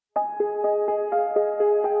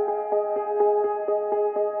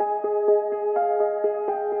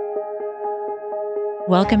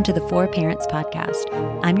Welcome to the Four Parents Podcast.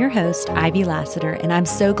 I'm your host, Ivy Lassiter, and I'm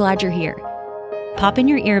so glad you're here. Pop in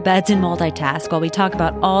your earbuds and multitask while we talk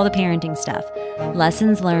about all the parenting stuff,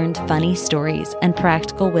 lessons learned, funny stories, and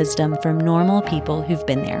practical wisdom from normal people who've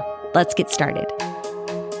been there. Let's get started.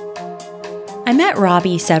 I met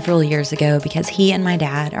Robbie several years ago because he and my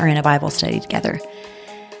dad are in a Bible study together.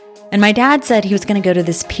 And my dad said he was going to go to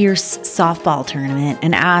this Pierce softball tournament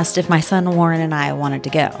and asked if my son Warren and I wanted to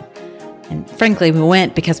go. And frankly, we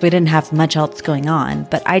went because we didn't have much else going on.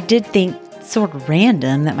 But I did think sort of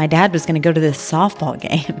random that my dad was going to go to this softball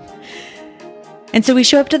game. And so we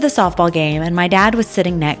show up to the softball game, and my dad was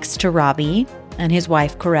sitting next to Robbie and his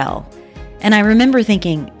wife, Corel. And I remember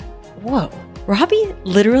thinking, whoa, Robbie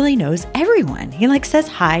literally knows everyone. He says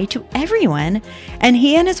hi to everyone. And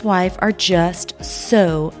he and his wife are just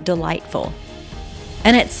so delightful.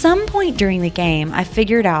 And at some point during the game, I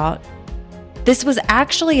figured out this was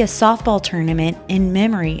actually a softball tournament in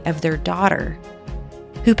memory of their daughter,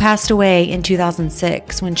 who passed away in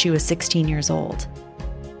 2006 when she was 16 years old.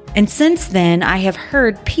 And since then, I have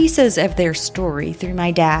heard pieces of their story through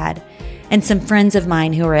my dad and some friends of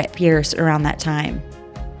mine who were at Pierce around that time.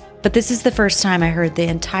 But this is the first time I heard the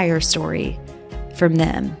entire story from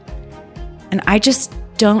them. And I just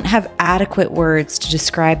don't have adequate words to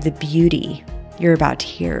describe the beauty you're about to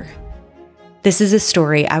hear. This is a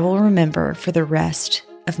story I will remember for the rest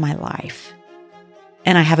of my life.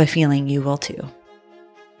 And I have a feeling you will too.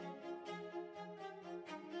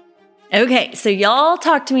 Okay, so y'all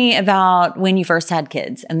talk to me about when you first had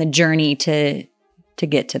kids and the journey to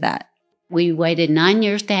get to that. We waited 9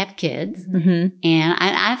 years to have kids. Mm-hmm. And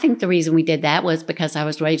I think the reason we did that was because I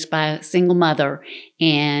was raised by a single mother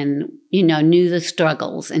and, knew the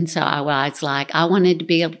struggles. And so I was like, I wanted to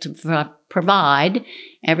be able to provide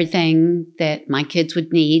everything that my kids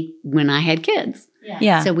would need when I had kids.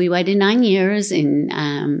 Yeah. So we waited 9 years, and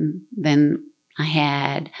then I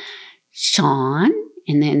had Sean,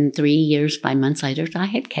 and then 3 years, 5 months later, I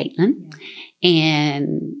had Caitlin. Yeah.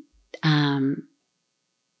 And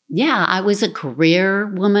I was a career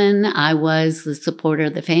woman. I was the supporter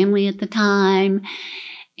of the family at the time.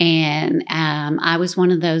 And I was one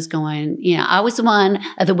of those going, I was one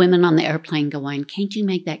of the women on the airplane going, can't you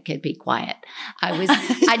make that kid be quiet?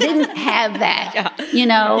 I didn't have that,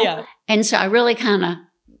 Yeah. And so I really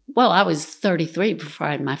I was 33 before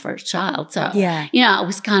I had my first child. So, I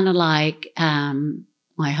was kind of like,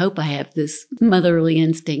 I hope I have this motherly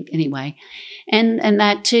instinct anyway. And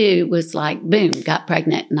that too was like, boom, got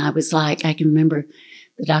pregnant. And I was like, I can remember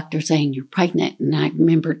the doctor saying, you're pregnant. And I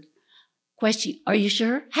remembered, question, are you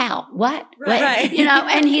sure? How? What? Right.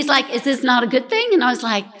 And he's like, is this not a good thing? And I was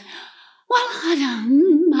like, well,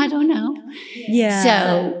 I don't know. Yeah.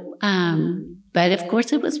 So, but of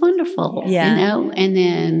course it was wonderful, and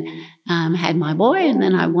then had my boy, and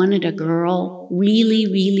then I wanted a girl really,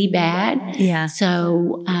 really bad. Yeah.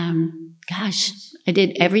 So, I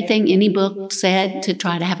did everything any book said to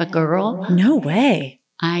try to have a girl. No way.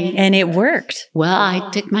 And it worked. Well,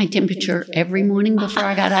 I took my temperature every morning before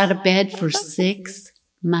I got out of bed for 6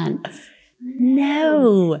 months.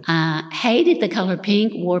 No. Hated the color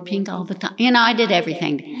pink, wore pink all the time. I did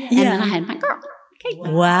everything. And then I had my girl.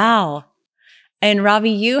 Caitlin. Wow. And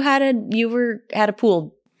Robbie, you had a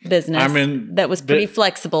pool business that was pretty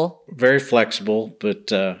flexible. Very flexible,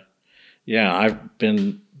 but I've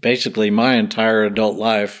been basically my entire adult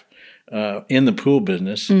life in the pool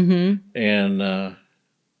business, and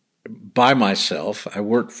by myself. I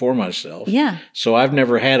worked for myself. Yeah. So I've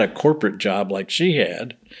never had a corporate job like she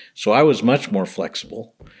had. So I was much more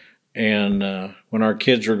flexible. And when our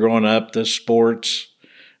kids were growing up, the sports,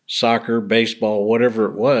 soccer, baseball, whatever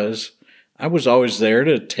it was, I was always there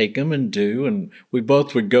to take them and do. And we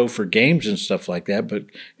both would go for games and stuff like that. But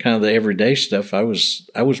kind of the everyday stuff, I was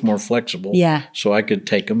more flexible. Yeah. So I could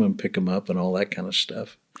take them and pick them up and all that kind of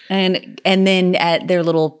stuff. And then at their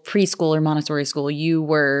little preschool or Montessori school, you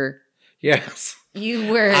were. Yes.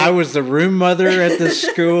 You were. I was the room mother at the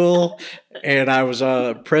school, and I was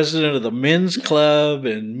president of the men's club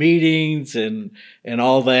and meetings and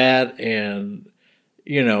all that. And,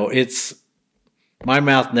 it's my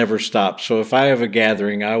mouth never stops. So if I have a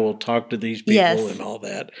gathering, I will talk to these people and all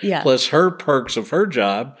that. Yeah. Plus her perks of her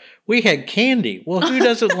job, we had candy. Well, who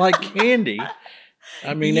doesn't like candy?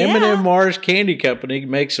 I mean, M&M Mars Candy Company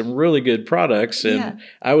makes some really good products, and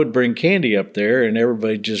I would bring candy up there, and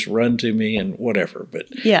everybody just run to me and whatever. But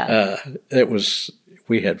we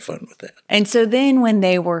had fun with that. And so then when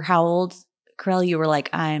they were how old, Corel, you were like,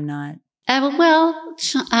 I am not.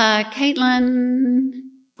 Caitlin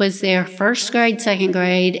was there first grade, second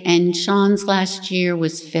grade, and Sean's last year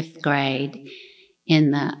was fifth grade.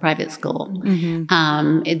 in the private school.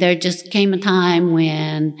 Mm-hmm. There just came a time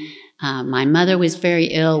when my mother was very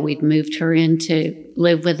ill. We'd moved her in to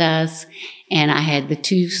live with us, and I had the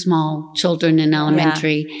 2 small children in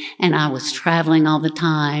elementary, and I was traveling all the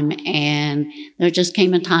time. And there just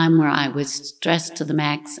came a time where I was stressed to the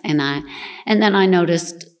max, and then I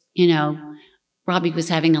noticed, Robbie was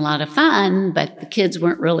having a lot of fun, but the kids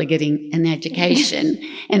weren't really getting an education,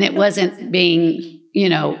 and it wasn't being,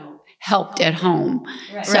 helped at home.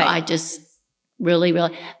 Right. So I just really,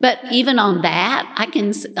 but even on that, I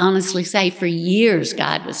can honestly say for years,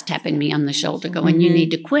 God was tapping me on the shoulder going, you need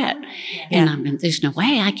to quit. And I'm going, there's no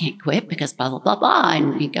way I can't quit because blah, blah, blah, blah.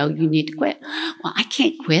 And you go, you need to quit. Well, I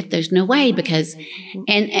can't quit. There's no way because,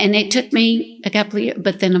 and it took me a couple of years,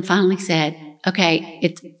 but then I finally said, okay,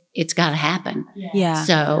 it's got to happen. Yeah.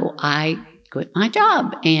 So I quit my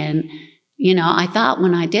job. And, I thought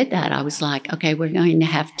when I did that, I was like, okay, we're going to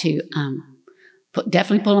have to,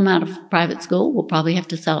 definitely pull them out of private school. We'll probably have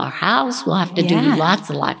to sell our house. We'll have to do lots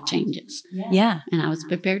of life changes. Yeah. And I was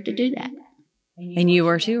prepared to do that. And you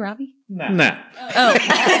were too, Robbie? No. Oh.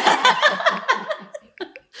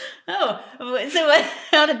 So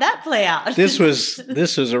how did that play out? This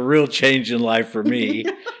was a real change in life for me.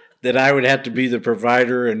 That I would have to be the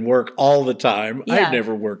provider and work all the time. Yeah. I'd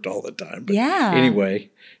never worked all the time. But Yeah.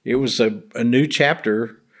 Anyway, it was a new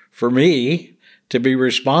chapter for me to be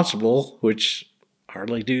responsible, which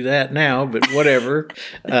hardly do that now, but whatever.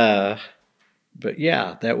 But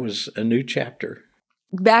yeah, that was a new chapter.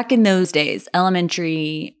 Back in those days,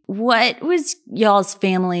 elementary, what was y'all's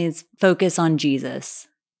family's focus on Jesus?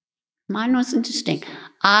 Mine was interesting.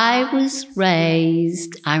 I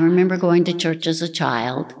remember going to church as a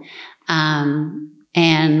child,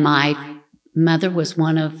 and my mother was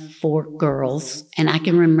one of 4 girls, and I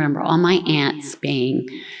can remember all my aunts being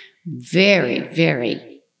very,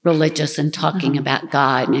 very religious and talking about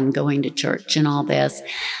God and going to church and all this.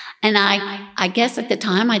 And I guess at the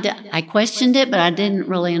time I questioned it, but I didn't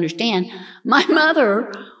really understand. My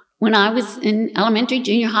mother, when I was in elementary,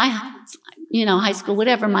 junior high, high school,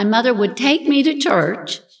 whatever, my mother would take me to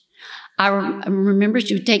church. I remember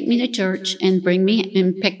she would take me to church and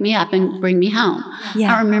pick me up and bring me home.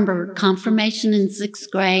 Yeah. I remember confirmation in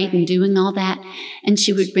 6th grade and doing all that, and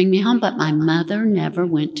she would bring me home, but my mother never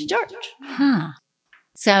went to church. Huh.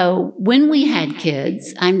 So when we had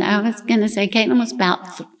kids, I was going to say Caitlin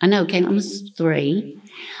was 3.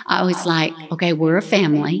 I was like, okay, we're a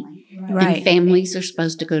family. Right. And families are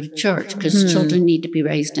supposed to go to church because children need to be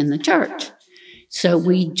raised in the church. So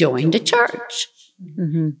we joined a church.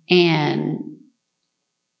 Mm-hmm. And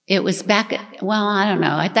it was back at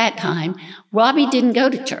that time, Robbie didn't go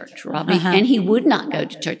to church. And he would not go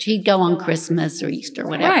to church. He'd go on Christmas or Easter,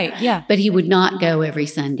 whatever. Right, yeah. But he would not go every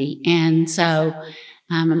Sunday. And so,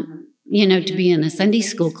 to be in a Sunday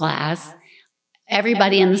school class,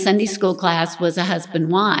 everybody in the Sunday school class was a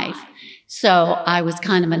husband-wife. So I was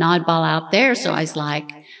kind of an oddball out there. So I was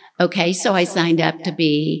like, okay, so I signed up to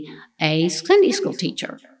be a Sunday school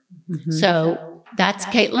teacher. Mm-hmm. So that's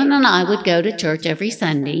Caitlin and I would go to church every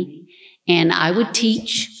Sunday, and I would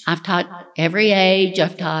teach. I've taught every age.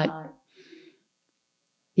 I've taught,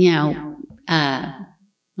 what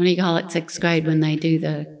do you call it, 6th grade when they do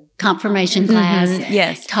the confirmation class? Mm-hmm.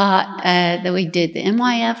 Yes. Taught that we did the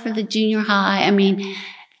NYF for the junior high. I mean,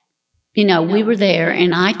 we were there,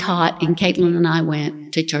 and I taught, and Caitlin and I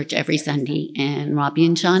went to church every Sunday, and Robbie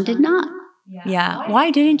and Sean did not. Yeah.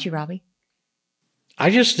 Why didn't you, Robbie? I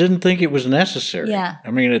just didn't think it was necessary. Yeah.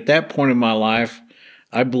 I mean, at that point in my life,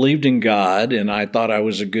 I believed in God, and I thought I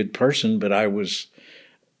was a good person, but I was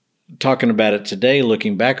talking about it today,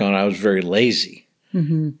 looking back on it, I was very lazy.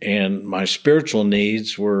 Mm-hmm. And my spiritual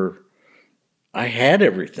needs I had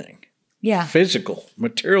everything. Yeah. Physical,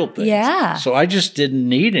 material things. Yeah. So I just didn't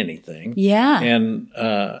need anything. Yeah. And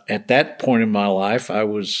at that point in my life, I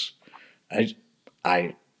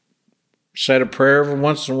said a prayer every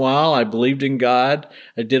once in a while. I believed in God.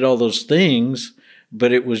 I did all those things,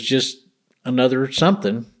 but it was just another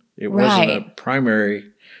something. It wasn't a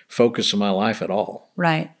primary focus of my life at all.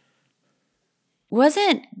 Right. Was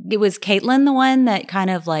Caitlin the one that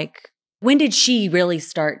kind of when did she really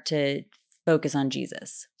start to focus on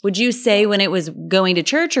Jesus? Would you say when it was going to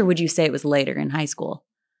church, or would you say it was later in high school?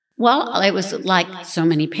 Well, it was like so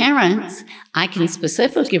many parents. I can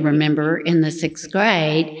specifically remember in the 6th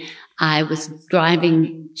grade, I was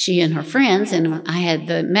driving, she and her friends, and I had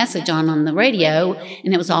the message on the radio,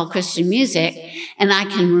 and it was all Christian music. And I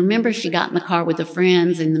can remember she got in the car with her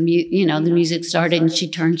friends, and the music started, and she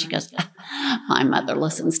turned, she goes, my mother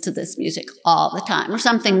listens to this music all the time, or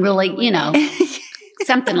something really, So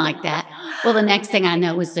something like that. Well, the next thing I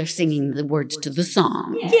know is they're singing the words to the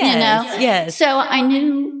song. Yes, yes. So I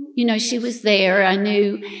knew, she was there. I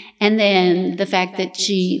knew. And then the fact that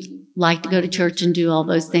she liked to go to church and do all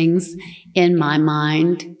those things, in my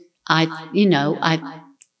mind, I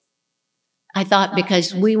thought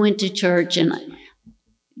because we went to church and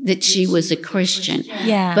that she was a Christian.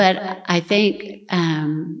 Yeah. But I think,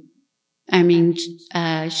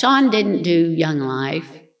 Sean didn't do Young Life.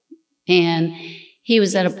 And he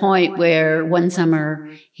was at a point where one summer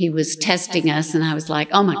he was testing us, and I was like,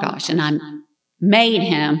 oh my gosh. And I made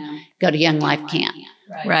him go to Young Life camp.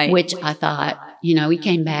 Right. Which I thought, he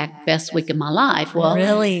came back best week of my life. Well,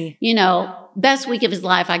 really? Best week of his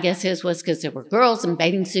life, I guess his was because there were girls in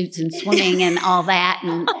bathing suits and swimming and all that.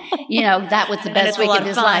 And, that was the best week of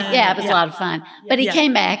his life. Yeah, it was a lot of fun. But he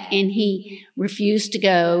came back and he refused to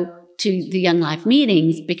go to the Young Life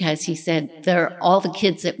meetings because he said all the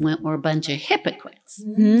kids that went were a bunch of hypocrites.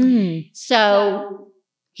 Mm. So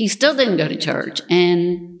he still didn't go to church.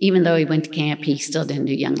 And even though he went to camp, he still didn't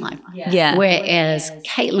do Young Life. Yeah. Whereas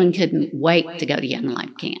Caitlin couldn't wait to go to Young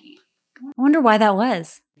Life camp. I wonder why that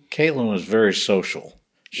was. Caitlin was very social.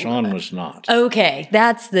 Sean was not. Okay.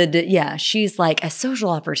 That's she's like a social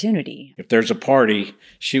opportunity. If there's a party,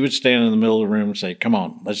 she would stand in the middle of the room and say, come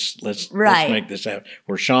on, let's make this happen.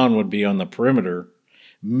 Where Sean would be on the perimeter,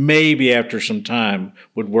 maybe after some time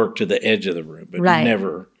would work to the edge of the room, but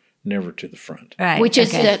never to the front. Right. Which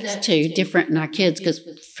is that's too different in our kids because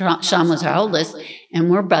Sean was our oldest and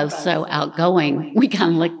we're both so outgoing. We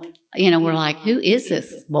kind of looked, we're like, who is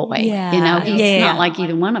this boy? Yeah. He's not like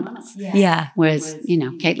either one of us. Yeah. Whereas,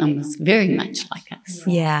 Caitlin was very much like us.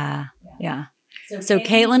 Yeah. Yeah. So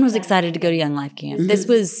Caitlin was excited to go to Young Life camp. Mm-hmm. This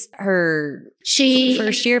was her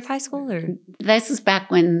first year of high school? Or? This is back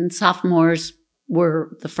when sophomores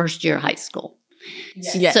were the first year of high school.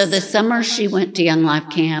 Yes. So the summer she went to Young Life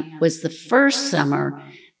camp was the first summer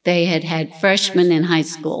they had freshmen in high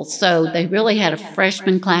school. So they really had a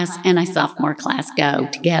freshman class and a sophomore class go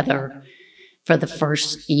together for the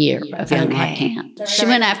first year of Young Life camp. She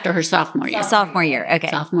went after her sophomore year. Sophomore year, okay.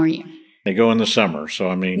 Sophomore year. They go in the summer.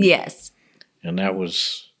 So, yes. And that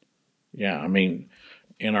was, in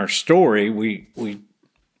our story, we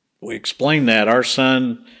explained that our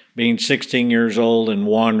son being 16 years old and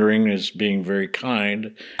wandering is being very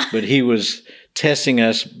kind, but he was testing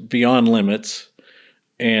us beyond limits.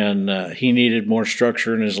 And he needed more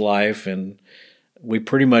structure in his life, and we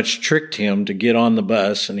pretty much tricked him to get on the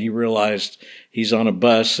bus, and he realized he's on a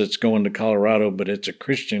bus that's going to Colorado, but it's a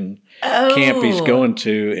Christian camp he's going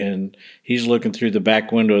to, and he's looking through the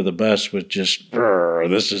back window of the bus with just,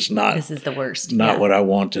 this is the worst. Not what I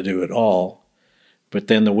want to do at all. But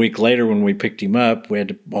then the week later when we picked him up, we had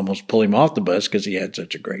to almost pull him off the bus because he had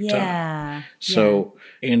such a great time. So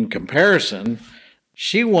in comparison,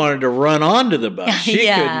 she wanted to run onto the bus.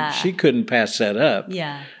 She couldn't pass that up.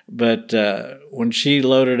 Yeah. But when she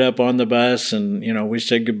loaded up on the bus and, we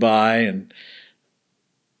said goodbye and,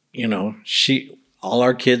 all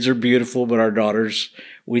our kids are beautiful, but our daughters,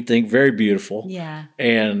 we think very beautiful. Yeah.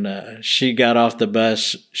 And she got off the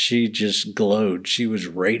bus. She just glowed. She was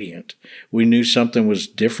radiant. We knew something was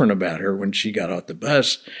different about her when she got off the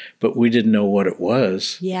bus, but we didn't know what it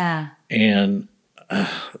was. Yeah. And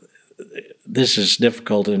this is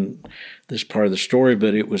difficult in this part of the story,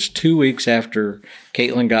 but it was 2 weeks after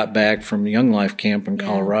Caitlin got back from Young Life camp in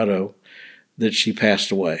Colorado that she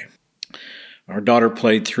passed away. Our daughter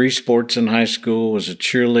played 3 sports in high school, was a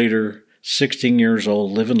cheerleader, 16 years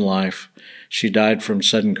old, living life. She died from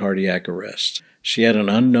sudden cardiac arrest. She had an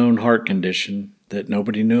unknown heart condition that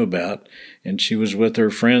nobody knew about, and she was with her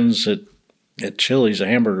friends at Chili's, a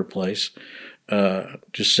hamburger place,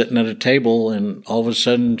 just sitting at a table, and all of a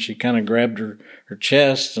sudden she kind of grabbed her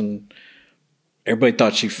chest, and everybody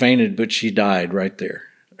thought she fainted, but she died right there.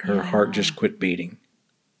 Her heart just quit beating.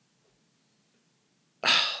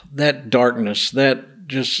 That darkness, that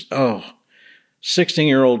just,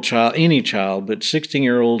 16-year-old child, any child, but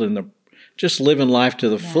 16-year-old and just living life to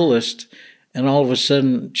the fullest, and all of a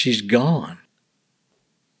sudden she's gone.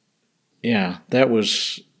 Yeah, it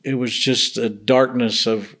was just a darkness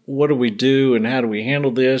of what do we do and how do we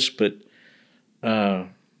handle this, but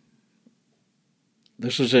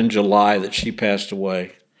this was in July that she passed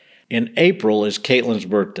away. In April is Caitlin's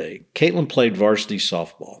birthday. Caitlin played varsity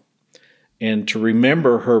softball. And to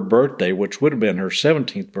remember her birthday, which would have been her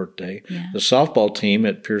 17th birthday, the softball team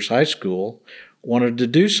at Pierce High School wanted to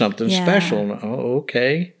do something special. And,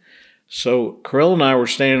 okay. So Corell and I were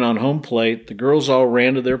standing on home plate. The girls all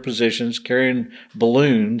ran to their positions carrying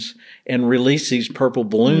balloons and released these purple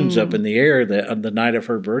balloons up in the air the night of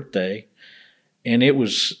her birthday. And it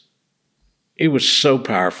was it was so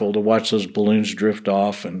powerful to watch those balloons drift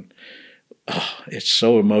off, and it's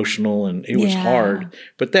so emotional, and it was hard.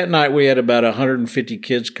 But that night we had about 150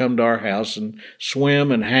 kids come to our house and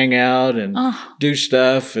swim and hang out and do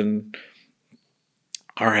stuff, and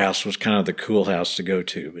our house was kind of the cool house to go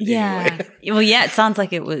to. But anyway. Well, yeah, it sounds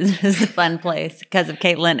like it was a fun place because of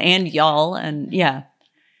Caitlin and y'all, and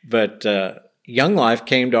But Young Life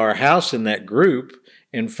came to our house in that group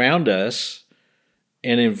and found us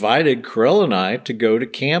and invited Corell and I to go to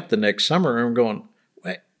camp the next summer. And we're going,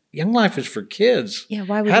 Young Life is for kids. Yeah,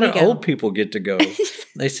 why would How we do go? old people get to go?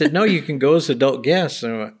 They said, no, you can go as adult guests.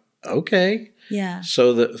 And I went, okay. Yeah.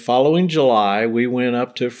 So the following July, we went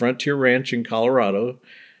up to Frontier Ranch in Colorado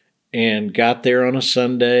and got there on a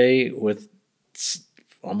Sunday with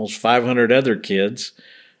almost 500 other kids.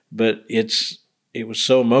 But it was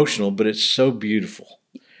so emotional, but it's so beautiful.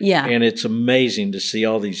 Yeah. And it's amazing to see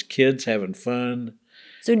all these kids having fun.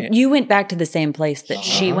 So you went back to the same place that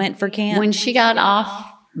she went for camp? When she got off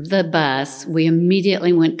the bus, we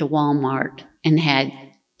immediately went to Walmart and had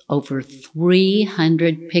over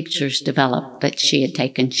 300 pictures developed that she had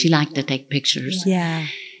taken. She liked to take pictures. Yeah.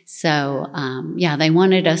 So, they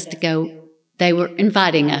wanted us to go. They were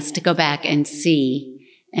inviting us to go back and see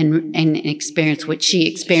and experience what she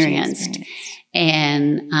experienced.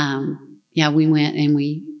 And, we went and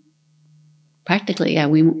we practically,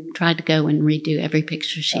 we tried to go and redo every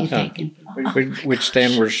picture she had taken. Which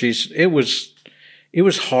stand where it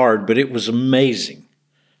was hard, but it was amazing.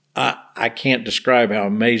 I can't describe how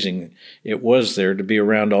amazing it was there to be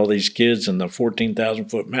around all these kids in the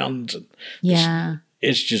 14,000-foot mountains. And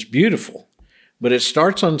it's just beautiful. But it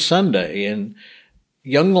starts on Sunday, and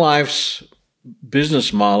Young Life's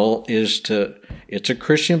business model it's a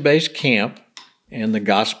Christian-based camp, and the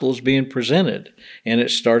gospel is being presented. And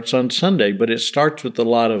it starts on Sunday, but it starts with a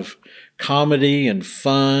lot of comedy and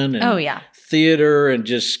fun and theater and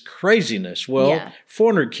just craziness. Well,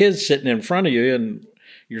 400 kids sitting in front of you, and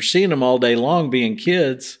you're seeing them all day long being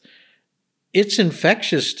kids. It's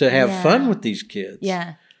infectious to have fun with these kids.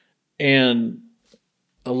 Yeah. And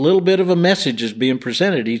a little bit of a message is being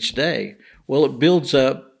presented each day. Well, it builds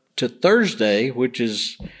up to Thursday, which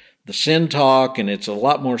is the sin talk, and it's a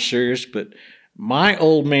lot more serious, but my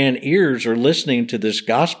old man ears are listening to this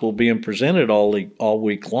gospel being presented all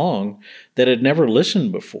week long that had never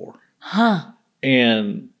listened before.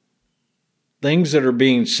 And things that are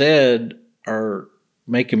being said are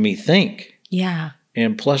making me think. Yeah.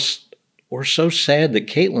 And plus, we're so sad that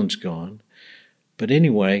Caitlin's gone. But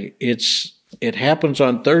anyway, it happens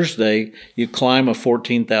on Thursday. You climb a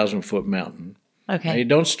 14,000-foot mountain. Okay. Now, you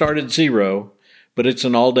don't start at zero, but it's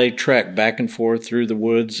an all-day trek back and forth through the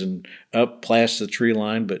woods and up past the tree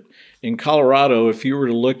line. But in Colorado, if you were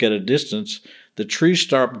to look at a distance, the trees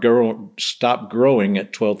stop growing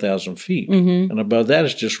at 12,000 feet. Mm-hmm. And above that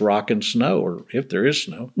is just rock and snow, or if there is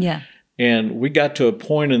snow. Yeah. And we got to a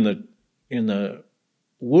point in the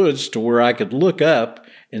woods to where I could look up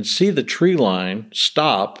and see the tree line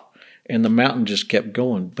stop, and the mountain just kept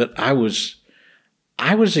going. But I was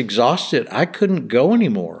exhausted. I couldn't go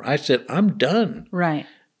anymore. I said, I'm done. Right.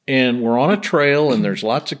 And we're on a trail, and there's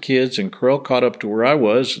lots of kids, and Corell caught up to where I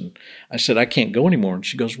was, and I said, I can't go anymore. And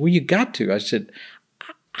she goes, well, you got to. I said,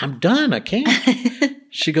 I'm done. I can't.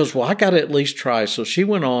 She goes, well, I got to at least try. So she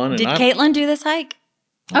went on. Did Caitlin do this hike?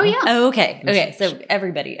 Oh, yeah. Oh, okay. Okay. So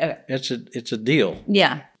everybody. Okay. It's a deal.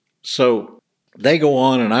 Yeah. So they go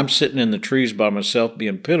on, and I'm sitting in the trees by myself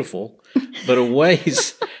being pitiful. But a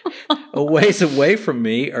ways away from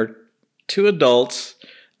me are two adults,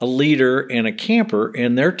 a leader, and a camper,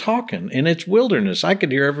 and they're talking. And it's wilderness. I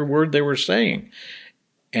could hear every word they were saying.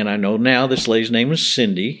 And I know now this lady's name is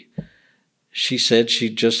Cindy. She said she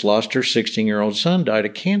just lost her 16-year-old son, died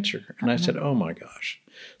of cancer. And I said, oh, my gosh.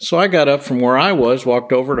 So I got up from where I was,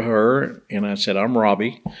 walked over to her, and I said, I'm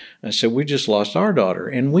Robbie. I said, we just lost our daughter.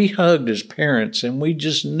 And we hugged as parents, and we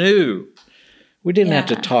just knew. We didn't have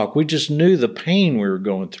to talk. We just knew the pain we were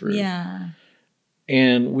going through. Yeah.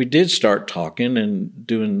 And we did start talking and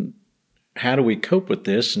doing, how do we cope with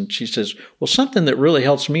this? And she says, well, something that really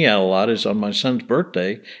helps me out a lot is on my son's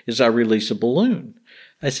birthday is I release a balloon.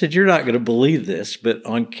 I said, you're not going to believe this, but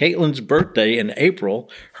on Caitlin's birthday in April,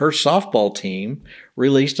 her softball team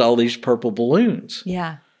released all these purple balloons.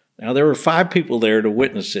 Yeah. Now, there were 5 people there to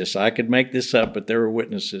witness this. I could make this up, but there were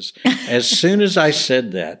witnesses. As soon as I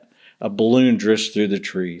said that, a balloon drifts through the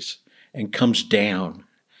trees and comes down.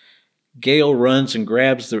 Gail runs and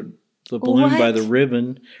grabs the balloon by the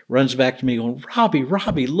ribbon, runs back to me going,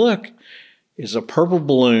 Robbie, look. It's a purple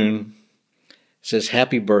balloon. It says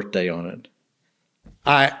happy birthday on it.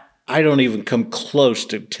 I I don't even come close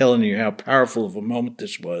to telling you how powerful of a moment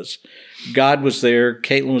this was. God was there.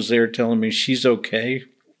 Caitlin was there telling me she's okay.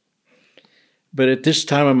 But at this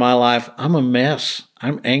time in my life, I'm a mess.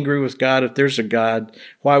 I'm angry with God. If there's a God,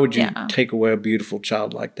 why would you take away a beautiful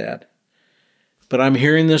child like that? But I'm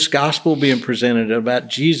hearing this gospel being presented about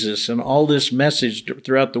Jesus and all this message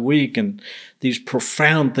throughout the week, and these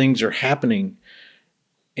profound things are happening.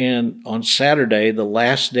 And on Saturday, the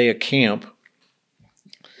last day of camp,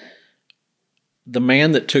 the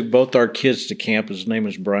man that took both our kids to camp, his name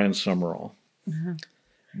is Brian Summerall. Mm-hmm.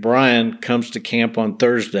 Brian comes to camp on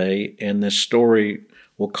Thursday, and this story,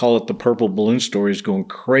 we'll call it the purple balloon story, is going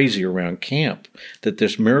crazy around camp, that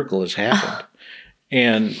this miracle has happened.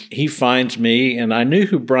 And he finds me, and I knew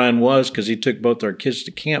who Brian was because he took both our kids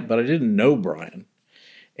to camp, but I didn't know Brian.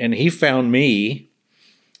 And he found me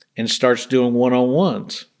and starts doing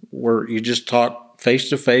one-on-ones where you just talk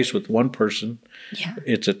face-to-face with one person. Yeah.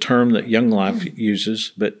 It's a term that Young Life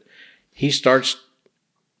uses, but he starts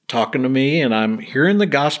talking to me, and I'm hearing the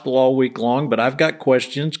gospel all week long, but I've got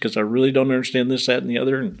questions because I really don't understand this, that, and the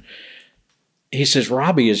other. And he says,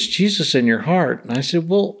 Robbie, is Jesus in your heart? And I said,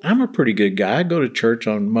 well, I'm a pretty good guy. I go to church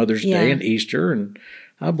on Mother's Day and Easter, and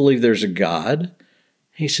I believe there's a God.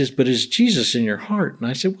 He says, but is Jesus in your heart? And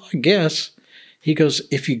I said, well, I guess. He goes,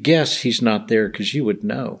 if you guess he's not there, because you would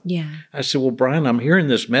know. Yeah. I said, well, Brian, I'm hearing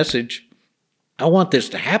this message. I want this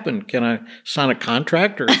to happen. Can I sign a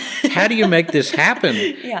contract, or how do you make this happen?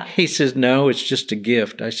 He says, no, it's just a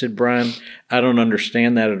gift. I said, Brian, I don't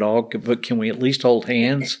understand that at all, but can we at least hold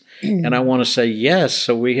hands? And I want to say yes.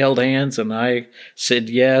 So we held hands, and I said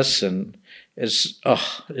yes. And as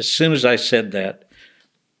soon as I said that,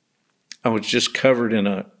 I was just covered in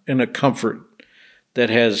a comfort that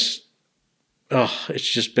has, it's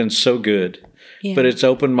just been so good. Yeah. But it's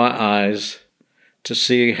opened my eyes to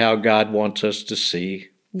see how God wants us to see.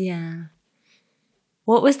 Yeah.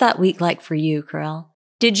 What was that week like for you, Corel?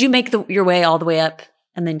 Did you make your way all the way up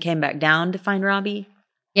and then came back down to find Robbie?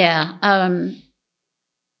 Yeah.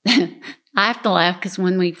 I have to laugh because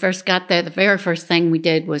when we first got there, the very first thing we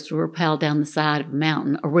did was rappel down the side of a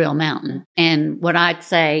mountain, a real mountain. And what I'd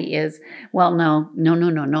say is, well, no.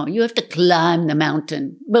 You have to climb the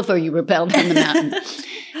mountain before you rappel down the mountain.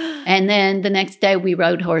 And then the next day we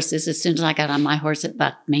rode horses. As soon as I got on my horse, it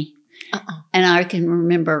bucked me. And I can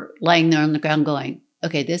remember laying there on the ground going,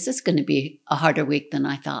 okay, this is going to be a harder week than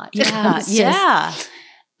I thought. Yeah.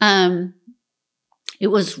 It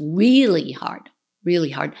was really hard.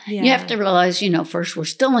 Really hard. Yeah. You have to realize, first we're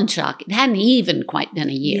still in shock. It hadn't even quite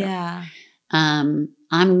been a year. Yeah.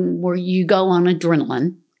 I'm where you go on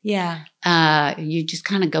adrenaline. Yeah. You're just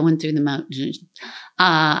kind of going through the motions.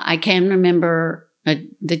 I can remember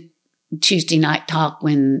the Tuesday night talk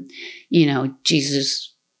when,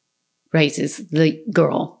 Jesus raises the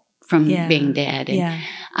girl from being dead. And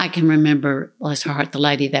I can remember, bless her heart, the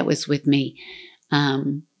lady that was with me,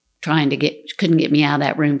 couldn't get me out of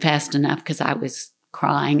that room fast enough because I was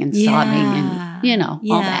crying and sobbing and, all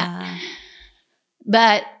that.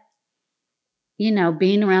 But,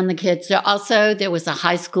 being around the kids. There was a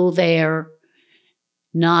high school there,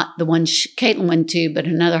 not the one Caitlin went to, but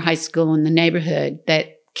another high school in the neighborhood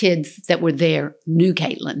that kids that were there knew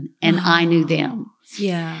Caitlin and I knew them.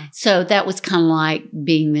 Yeah. So that was kind of like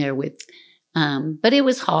being there with, but it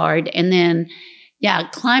was hard. And then,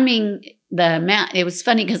 climbing the mountain, it was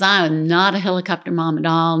funny because I am not a helicopter mom at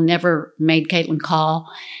all, never made Caitlin call.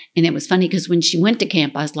 And it was funny because when she went to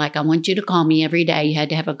camp, I was like, I want you to call me every day. You had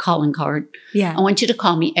to have a calling card. Yeah. I want you to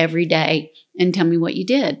call me every day and tell me what you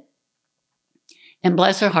did. And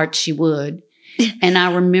bless her heart, she would. And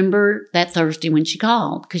I remember that Thursday when she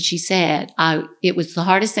called because she said, it was the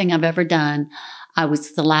hardest thing I've ever done. I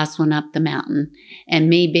was the last one up the mountain. And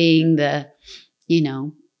me being the,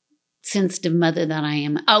 sensitive mother that I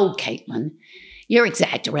am, Caitlin, you're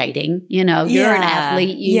exaggerating. You're an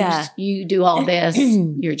athlete. You do all this.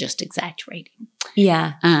 You're just exaggerating.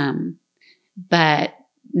 Yeah. But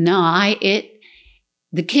no,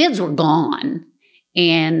 the kids were gone.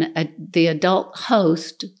 And the adult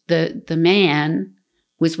host, the man,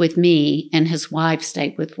 was with me, and his wife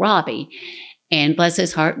stayed with Robbie. And bless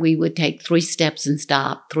his heart, we would take 3 steps and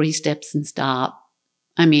stop, 3 steps and stop.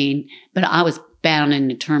 But I was bound and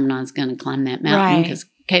determined I was going to climb that mountain because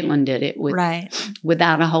Caitlin did it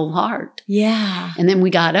without a whole heart. Yeah. And then we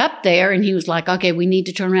got up there, and he was like, okay, we need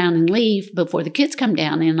to turn around and leave before the kids come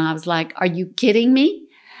down. And I was like, are you kidding me?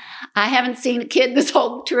 I haven't seen a kid this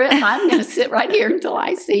whole trip. I'm going to sit right here until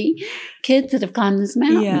I see kids that have climbed this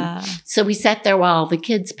mountain. Yeah. So we sat there while the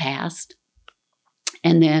kids passed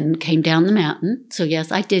and then came down the mountain. So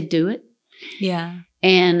yes, I did do it. Yeah.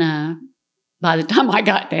 And, by the time I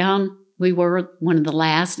got down, we were one of the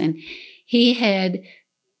last. And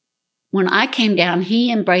when I came down,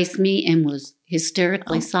 he embraced me and was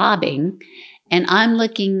hysterically sobbing. And I'm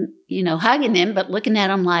looking, hugging him, but looking at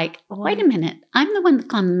him like, wait a minute, I'm the one that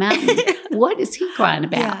climbed the mountain. What is he crying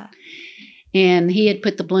about? Yeah. And he had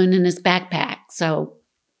put the balloon in his backpack, so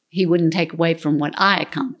he wouldn't take away from what I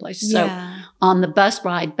accomplished. So on the bus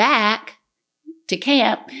ride back to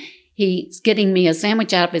camp, he's getting me a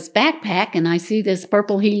sandwich out of his backpack, and I see this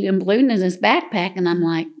purple helium balloon in his backpack, and I'm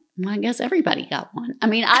like, well, I guess everybody got one. I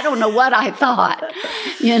mean, I don't know what I thought,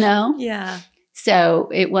 Yeah. So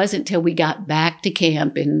it wasn't till we got back to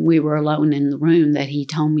camp and we were alone in the room that he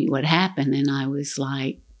told me what happened, and I was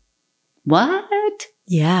like, what?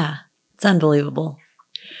 Yeah. It's unbelievable.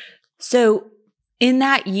 So in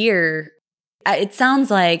that year, it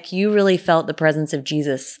sounds like you really felt the presence of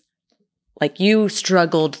Jesus. Like you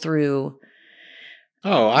struggled through.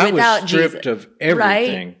 Oh, I was stripped Jesus, of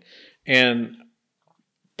everything. right? And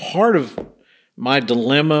part of my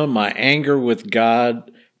dilemma, my anger with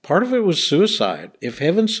God, part of it was suicide. If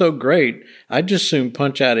heaven's so great, I'd just soon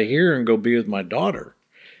punch out of here and go be with my daughter.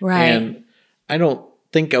 Right. And I don't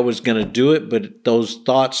think I was going to do it, but those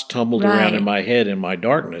thoughts tumbled around in my head in our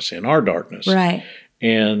darkness. Right.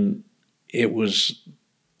 And it was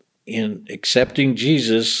in accepting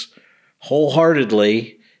Jesus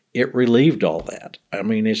wholeheartedly, it relieved all that. I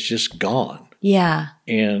mean, it's just gone. Yeah.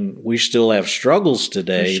 And we still have struggles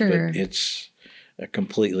today, sure. but it's a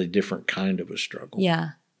completely different kind of a struggle. Yeah.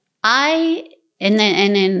 And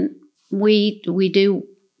then we do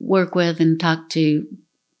work with and talk to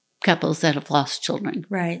couples that have lost children.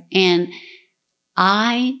 Right. And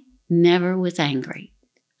I never was angry.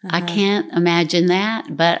 I can't imagine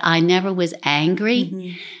that, but I never was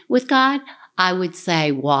angry with God. I would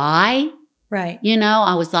say, why? Right.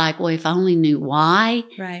 I was like, well, if I only knew why.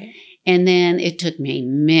 Right. And then it took me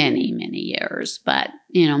many, many years, but,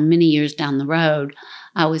 many years down the road,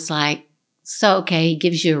 I was like, so, okay, he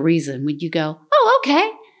gives you a reason. Would you go, oh,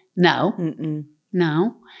 okay? No.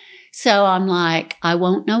 No. So I'm like, I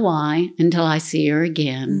won't know why until I see her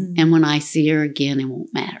again. And when I see her again, it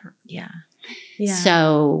won't matter. Yeah. Yeah.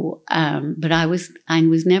 So, but I was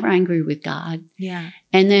never angry with God. Yeah.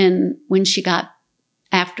 And then when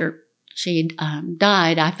after she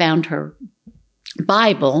died, I found her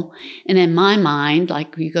Bible. And in my mind,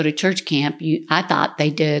 like you go to church camp, I thought they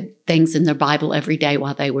did things in their Bible every day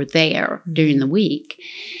while they were there during the week.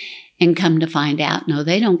 And come to find out, no,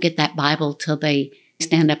 they don't get that Bible till they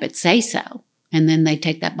stand up at Say So. And then they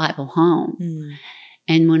take that Bible home.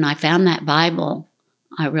 And when I found that Bible,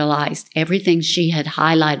 I realized everything she had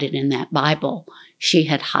highlighted in that Bible, she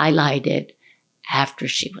had highlighted after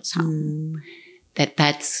she was home.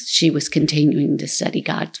 She was continuing to study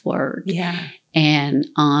God's Word. Yeah. And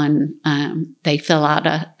they fill out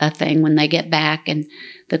a thing when they get back, and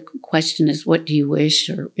the question is, what do you wish,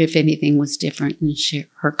 or if anything was different? And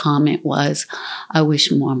her comment was, I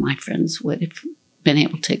wish more of my friends would have been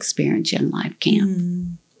able to experience Young Life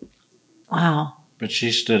Camp. Wow. But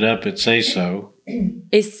she stood up at Say So.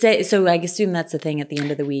 So I assume that's the thing at the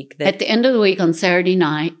end of the week. At the end of the week on Saturday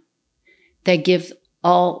night, they give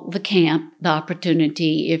all the camp the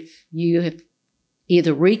opportunity, if you have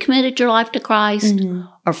either recommitted your life to Christ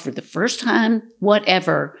or for the first time,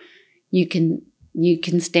 whatever, you can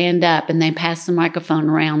stand up, and they pass the microphone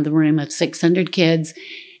around the room of 600 kids,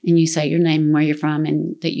 and you say your name and where you're from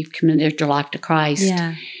and that you've committed your life to Christ.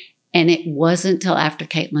 Yeah. And it wasn't until after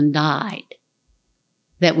Caitlin died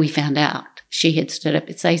that we found out she had stood up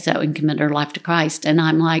at Say So and committed her life to Christ. And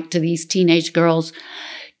I'm like, to these teenage girls,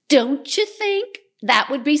 don't you think that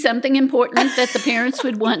would be something important that the parents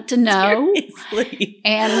would want to know? Seriously.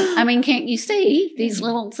 And I mean, can't you see these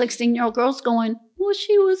little 16-year-old girls going, well,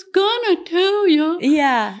 she was gonna tell you.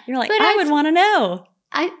 Yeah. You're like, But I would want to know.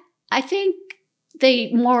 I think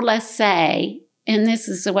they more or less say, and this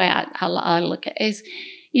is the way I look at it, is,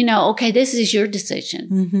 okay, this is your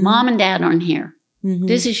decision. Mom and Dad aren't here.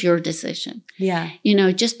 This is your decision. Yeah.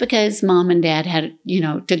 Just because Mom and Dad had,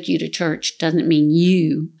 took you to church doesn't mean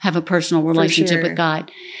you have a personal relationship with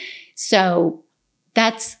God. So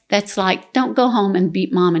that's like, don't go home and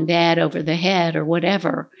beat Mom and Dad over the head or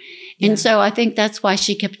whatever. Yeah. And so I think that's why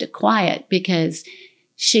she kept it quiet, because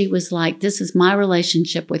she was like, this is my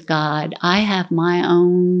relationship with God. I have my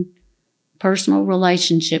own personal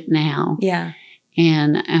relationship now. Yeah.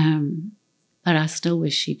 And, but I still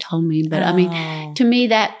wish she told me. But I mean, to me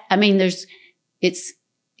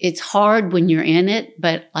it's hard when you're in it,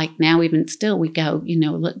 but like now even still we go,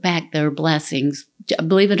 look back, there are blessings.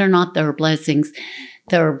 Believe it or not, there are blessings.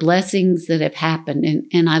 There are blessings that have happened.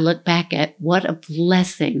 And I look back at what a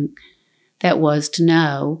blessing that was to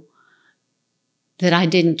know that I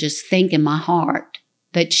didn't just think in my heart,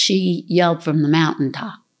 that she yelled from the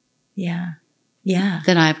mountaintop. Yeah. Yeah.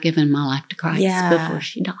 That I've given my life to Christ Yeah. before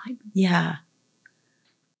she died. Yeah.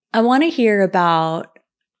 I want to hear about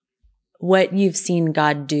what you've seen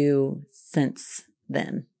God do since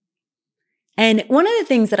then. And one of the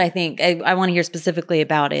things that I think I want to hear specifically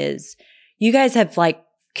about is you guys have like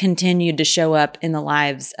continued to show up in the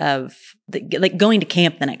lives of like going to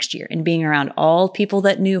camp the next year and being around all people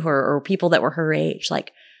that knew her or people that were her age.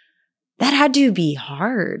 Like that had to be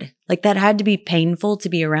hard. Like that had to be painful to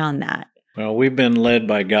be around that. Well, we've been led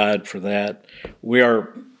by God for that.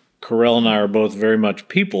 Corell and I are both very much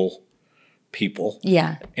people,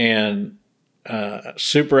 Yeah. and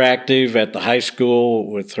super active at the high school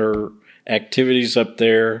with her activities up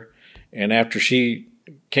there. And after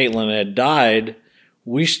Caitlin had died,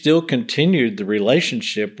 we still continued the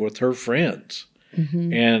relationship with her friends.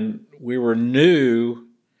 Mm-hmm. And we were new.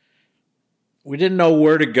 We didn't know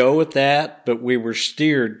where to go with that, but we were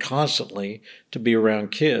steered constantly to be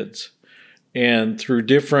around kids. And through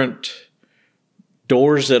different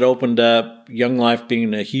doors that opened up, Young Life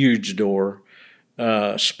being a huge door,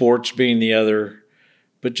 sports being the other,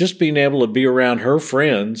 but just being able to be around her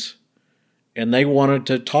friends, and they wanted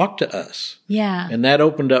to talk to us. Yeah. And that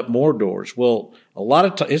opened up more doors. Well, a lot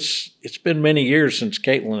of times, it's been many years since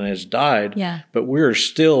Caitlin has died, Yeah. but we're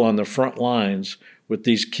still on the front lines with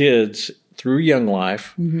these kids through Young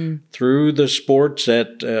Life, Mm-hmm. through the sports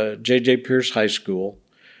at J.J. Pierce High School.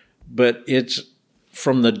 But it's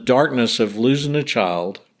from the darkness of losing a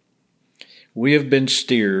child, we have been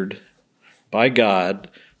steered by God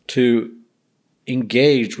to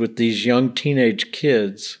engage with these young teenage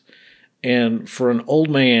kids. And for an old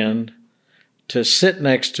man to sit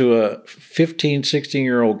next to a 15,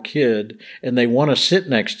 16-year-old kid and they want to sit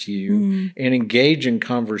next to you and engage in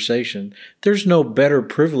conversation, there's no better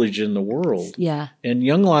privilege in the world. Yeah. And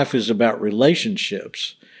Young Life is about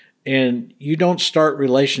relationships. And you don't start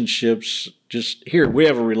relationships just, here, we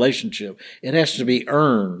have a relationship. It has to be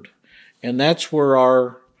earned. And that's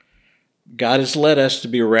where God has led us to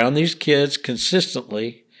be around these kids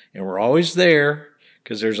consistently. And we're always there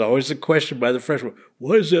because there's always a question by the freshman,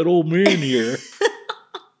 why is that old man here?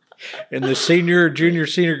 And the junior,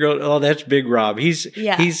 senior goes, oh, that's Big Rob. He's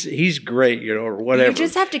great, or whatever. You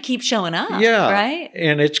just have to keep showing up. Yeah. Right?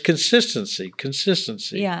 And it's consistency.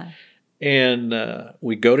 Yeah. And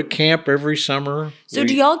we go to camp every summer. So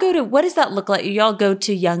do y'all go to, what does that look like? Y'all go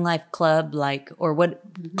to Young Life Club, or what?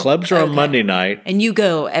 Clubs are on Monday night. And you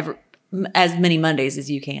go as many Mondays as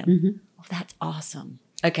you can. Mm-hmm. Oh, that's awesome.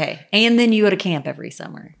 Okay. And then you go to camp every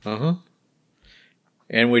summer. Uh-huh.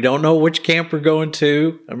 And we don't know which camp we're going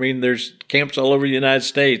to. I mean, there's camps all over the United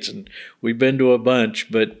States, and we've been to a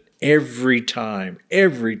bunch. But every time,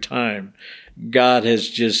 God has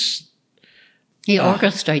just... He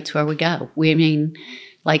orchestrates where we go.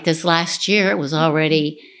 Like this last year, it was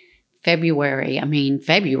already February.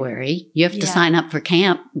 February, you have to sign up for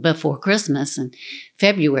camp before Christmas and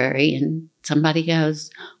February. And somebody goes,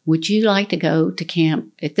 would you like to go to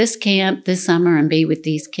camp this summer and be with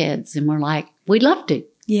these kids? And we're like, we'd love to.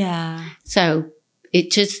 Yeah. So it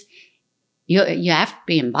just, you have to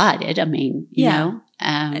be invited. You know.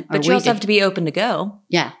 But you also have to be open to go.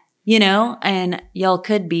 Yeah. And y'all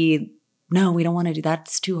could be, no, we don't want to do that.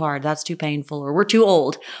 That's too hard. That's too painful. Or we're too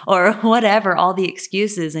old. Or whatever, all the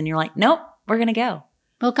excuses. And you're like, nope, we're going to go.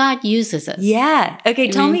 Well, God uses us. Yeah. Okay,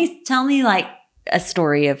 tell me like a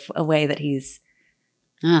story of a way that he's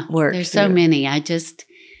worked. There's so many.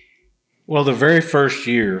 Well, the very first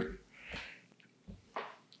year,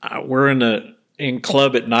 we're in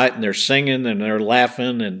club at night, and they're singing and they're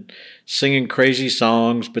laughing and singing crazy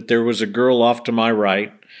songs. But there was a girl off to my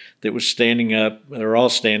right that was standing up. They're all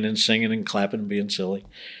standing, singing and clapping and being silly.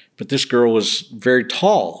 But this girl was very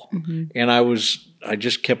tall, and I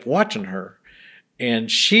just kept watching her.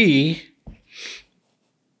 And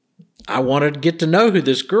I wanted to get to know who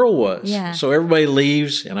this girl was. Yeah. So everybody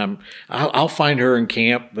leaves, and I'll find her in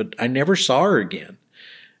camp, but I never saw her again.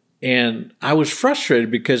 And I was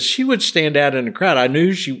frustrated because she would stand out in the crowd. I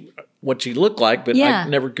knew what she looked like, but I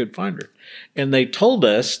never could find her. And they told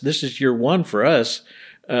us, this is year one for us,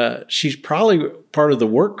 she's probably part of the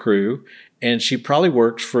work crew, and she probably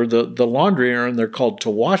works for the laundry, and they're called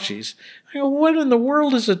Tawashis. I go, what in the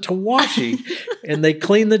world is a Tawashi? And they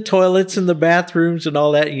clean the toilets and the bathrooms and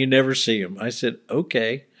all that, and you never see them. I said,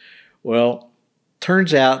 okay. Well,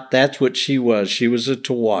 turns out that's what she was. She was a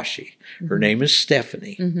Tawashi. Her name is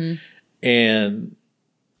Stephanie. Mm-hmm. And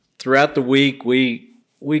throughout the week, we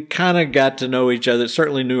kind of got to know each other,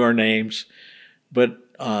 certainly knew our names, but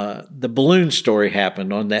the balloon story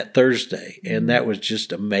happened on that Thursday, and that was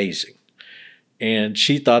just amazing. And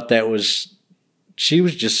she thought she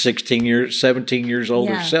was just 17 years old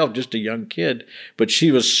herself, just a young kid, but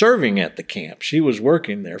she was serving at the camp. She was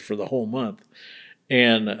working there for the whole month.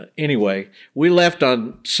 And anyway, we left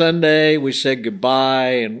on Sunday. We said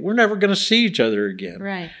goodbye, and we're never going to see each other again.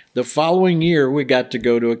 Right. The following year, we got to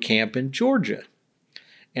go to a camp in Georgia.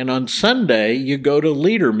 And on Sunday, you go to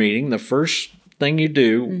leader meeting. The first thing you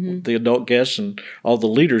do, the adult guests and all the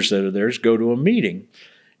leaders that are there, is go to a meeting.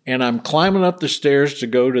 And I'm climbing up the stairs to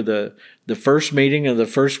go to the first meeting of the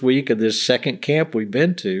first week of this second camp we've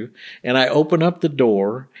been to. And I open up the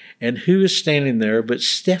door, and who is standing there but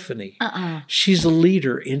Stephanie? She's a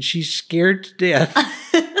leader, and she's scared to death.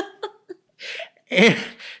 And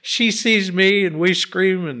she sees me, and we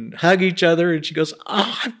scream and hug each other, and she goes,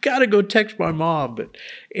 I've got to go text my mom. But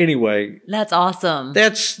anyway. That's awesome.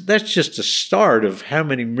 That's just a start of how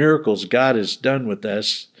many miracles God has done with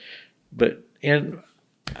us.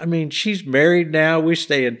 I mean, she's married now. We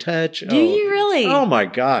stay in touch. Do you really? Oh my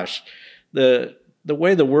gosh. The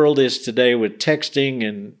way the world is today with texting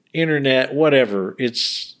and internet, whatever,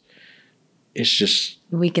 it's just.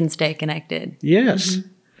 We can stay connected. Yes.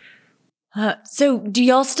 So do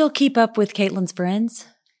y'all still keep up with Caitlin's friends?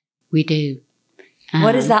 We do.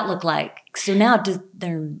 What does that look like? So now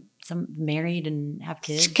they're some married and have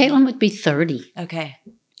kids? Caitlin would be 30. Okay.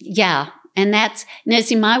 Yeah. And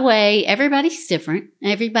see, my way, everybody's different.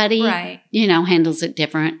 Everybody, handles it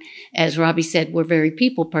different. As Robbie said, we're very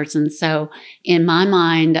people persons. So in my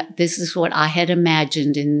mind, this is what I had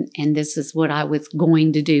imagined, and this is what I was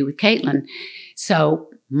going to do with Caitlin. So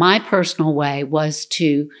my personal way was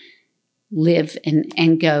to live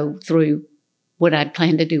and go through what I'd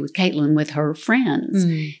planned to do with Caitlin with her friends.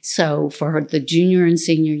 So for the junior and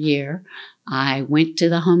senior year, I went to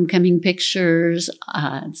the homecoming pictures.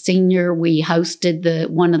 Senior, we hosted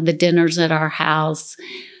one of the dinners at our house.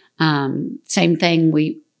 Same thing.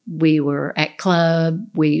 We were at club.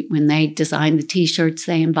 When they designed the T-shirts,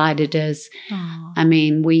 they invited us. Aww. I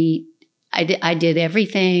mean, I did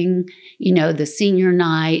everything. The senior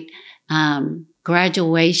night,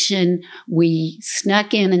 graduation. We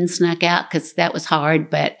snuck in and snuck out because that was hard.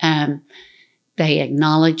 But they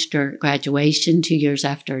acknowledged her graduation 2 years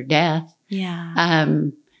after her death. Yeah.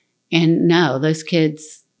 And no, those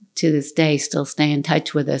kids to this day still stay in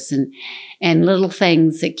touch with us, and little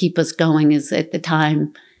things that keep us going is at the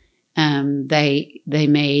time, they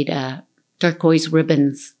made, turquoise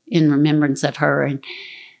ribbons in remembrance of her. And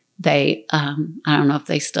they, I don't know if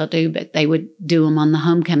they still do, but they would do them on the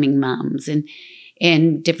homecoming moms and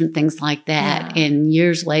different things like that. Yeah. And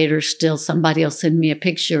years later, still somebody will send me a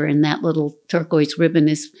picture, and that little turquoise ribbon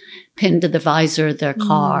is pinned to the visor of their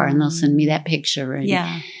car, and they'll send me that picture.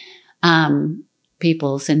 And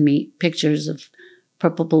people send me pictures of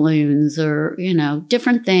purple balloons or,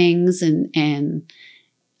 different things.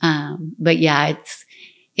 But yeah,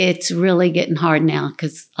 it's really getting hard now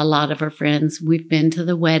because a lot of our friends, we've been to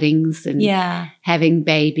the weddings and having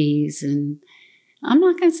babies, and I'm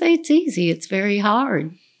not going to say it's easy. It's very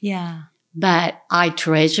hard. Yeah. But I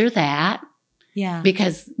treasure that. Yeah.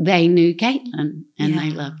 Because they knew Caitlin and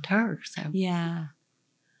they loved her. So yeah.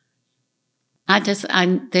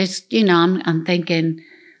 I'm thinking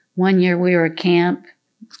one year we were at camp,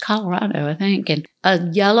 Colorado, I think, and a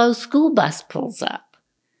yellow school bus pulls up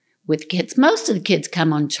with kids. Most of the kids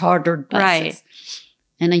come on chartered buses. Right.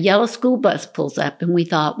 And a yellow school bus pulls up, and we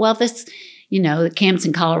thought, well, this, the camps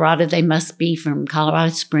in Colorado, they must be from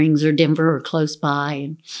Colorado Springs or Denver or close by.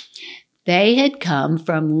 And they had come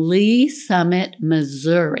from Lee Summit,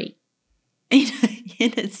 Missouri.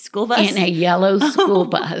 In a school bus? In a yellow school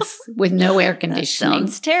bus with no air conditioning.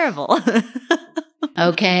 Sounds terrible.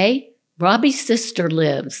 Okay. Robbie's sister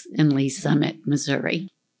lives in Lee Summit, Missouri.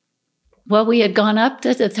 Well, we had gone up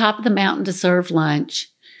to the top of the mountain to serve lunch.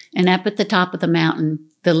 And up at the top of the mountain,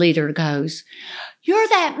 the leader goes, "You're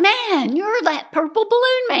that man. You're that purple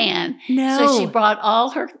balloon man." No. So she brought all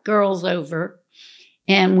her girls over,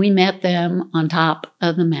 and we met them on top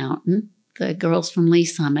of the mountain, the girls from Lee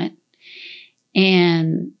Summit.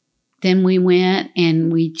 And then we went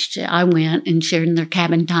and I went and shared in their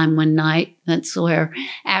cabin time one night. That's where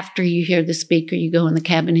after you hear the speaker, you go in the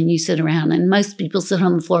cabin and you sit around. And most people sit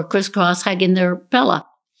on the floor crisscross, hugging their pillow.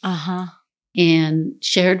 Uh-huh. And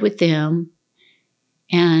shared with them.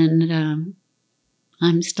 And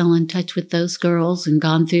I'm still in touch with those girls and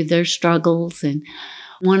gone through their struggles. And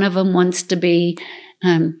one of them wants to be,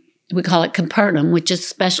 we call it Capernaum, which is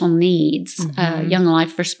special needs, Young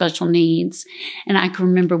Life for Special Needs. And I can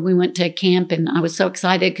remember we went to a camp, and I was so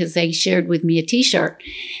excited because they shared with me a T-shirt,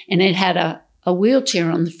 and it had a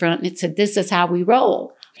wheelchair on the front, and it said, "This is how we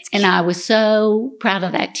roll." And I was so proud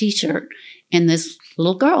of that T-shirt. And this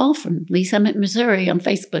little girl from Lee Summit, Missouri on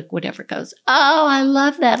Facebook, whatever, goes, "Oh, I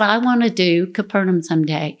love that. I want to do Capernaum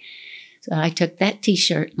someday." So I took that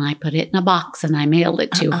T-shirt and I put it in a box and I mailed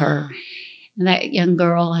it to her. And that young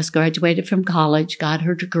girl has graduated from college, got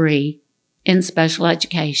her degree in special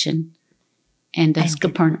education, and does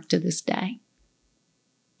Capernaum to this day.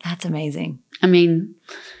 That's amazing. I mean,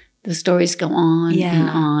 the stories go on and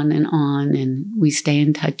on and on, and we stay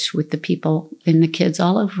in touch with the people and the kids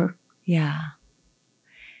all over. Yeah.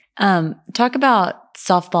 Talk about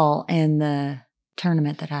softball and the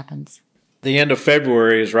tournament that happens. The end of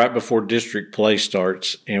February is right before district play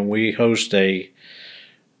starts, and we host a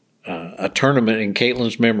tournament in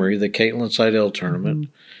Caitlin's memory, the Caitlin Seidel tournament.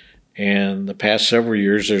 Mm-hmm. And the past several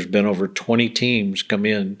years, there's been over 20 teams come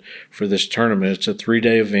in for this tournament. It's a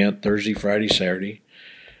 3-day event, Thursday, Friday, Saturday.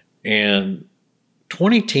 And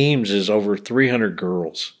 20 teams is over 300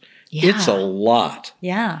 girls. Yeah. It's a lot.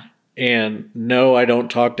 Yeah. And no, I don't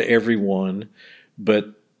talk to everyone,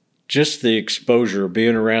 but just the exposure of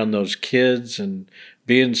being around those kids and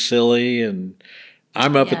being silly. And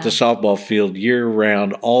I'm up at the softball field year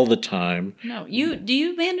round all the time. No, do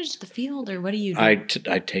you manage the field, or what do you do? I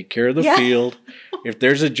take care of the field. If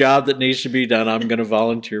there's a job that needs to be done, I'm going to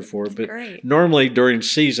volunteer for it. But normally during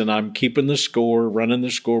season, I'm keeping the score, running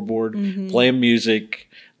the scoreboard, playing music,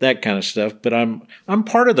 that kind of stuff. But I'm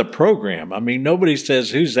part of the program. I mean, nobody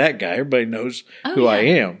says, "Who's that guy?" Everybody knows who I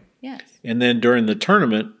am. Yes. And then during the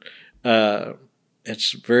tournament,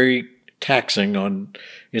 it's very taxing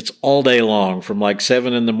it's all day long from like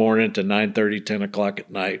 7 in the morning to 9:30, 10 o'clock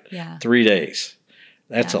at night. Yeah. 3 days.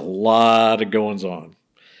 That's a lot of goings on.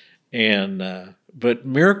 And, but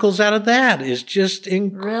miracles out of that is just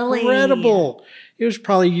incredible. Really? It was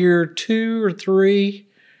probably year 2 or 3.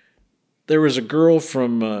 There was a girl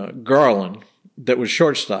from Garland that was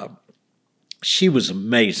shortstop. She was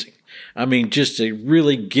amazing. I mean, just a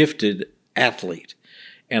really gifted athlete.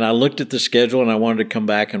 And I looked at the schedule and I wanted to come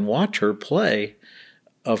back and watch her play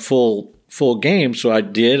a full game. So I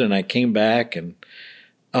did, and I came back, and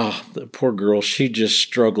the poor girl, she just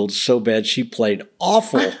struggled so bad. She played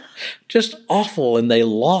awful, just awful, and they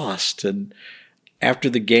lost. And after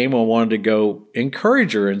the game, I wanted to go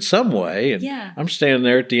encourage her in some way. And I'm standing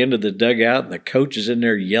there at the end of the dugout, and the coach is in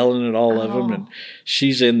there yelling at all of them. And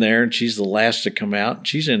she's in there, and she's the last to come out. And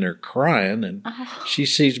she's in there crying. And she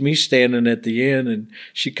sees me standing at the end, and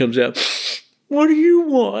she comes out, "What do you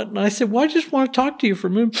want?" And I said, "Well, I just want to talk to you for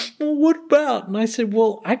a minute." "Well, what about?" And I said,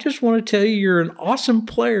 "Well, I just want to tell you you're an awesome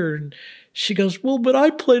player." And she goes, "Well, but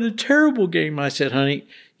I played a terrible game." I said, "Honey,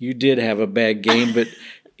 you did have a bad game, but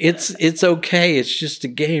it's okay. It's just a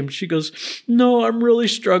game." She goes, "No, I'm really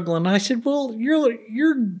struggling." I said, "Well, you're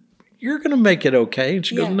going to make it okay." And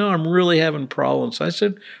she goes, "No, I'm really having problems." I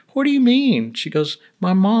said, "What do you mean?" She goes,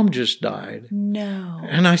 "My mom just died." No.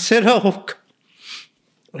 And I said,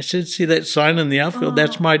 I said, "See that sign in the outfield?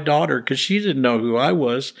 That's my daughter," because she didn't know who I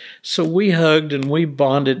was. So we hugged and we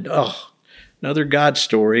bonded. Another God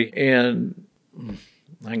story. And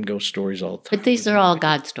I can go stories all the time. But these are all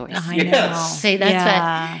God stories. I know. Yes. See, that's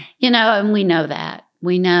that, and we know that.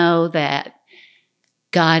 We know that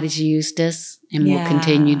God has used us and will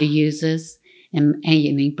continue to use us. And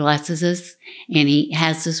He blesses us. And He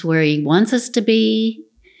has us where He wants us to be.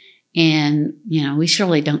 And, we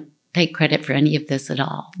surely don't take credit for any of this at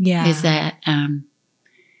all. Yeah. Is that, and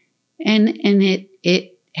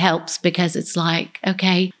it helps because it's like,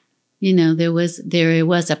 okay, there was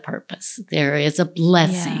a purpose. There is a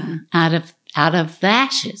blessing out of the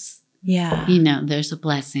ashes. Yeah. There's a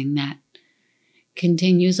blessing that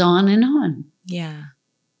continues on and on. Yeah.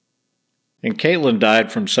 And Caitlin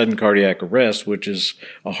died from sudden cardiac arrest, which is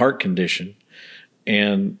a heart condition.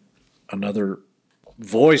 And another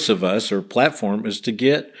voice of us or platform is to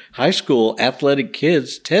get high school athletic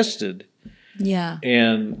kids tested. Yeah.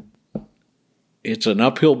 And it's an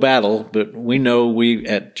uphill battle, but we know we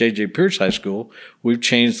at J.J. Pierce High School, we've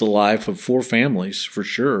changed the life of 4 families for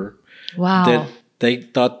sure. Wow. That they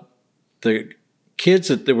thought the kids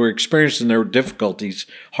that they were experiencing their difficulties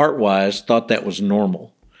heart-wise thought that was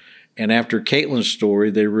normal. And after Caitlin's story,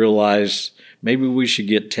 they realized maybe we should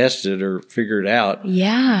get tested or figure it out.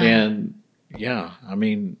 Yeah. And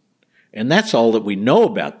and that's all that we know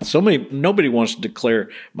about. Nobody wants to declare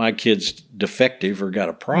my kid's defective or got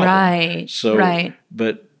a problem. Right. So,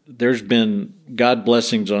 but there's been God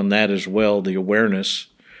blessings on that as well. The awareness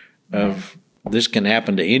of this can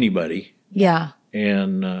happen to anybody. Yeah.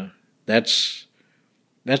 And that's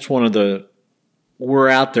one of we're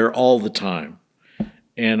out there all the time.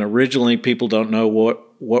 And originally people don't know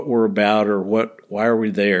what we're about or why are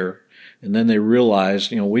we there. And then they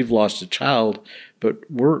realize, we've lost a child, but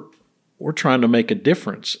we're trying to make a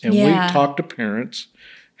difference. And we talk to parents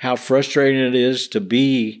how frustrating it is to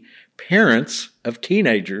be parents of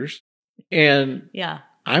teenagers. And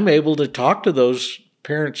I'm able to talk to those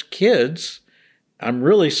parents' kids. I'm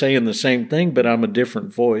really saying the same thing, but I'm a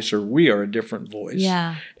different voice, or we are a different voice.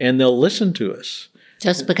 Yeah. And they'll listen to us.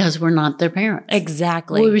 Just because we're not their parents.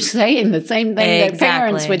 Exactly. We were saying the same thing that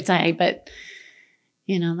parents would say, but,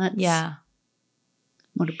 that's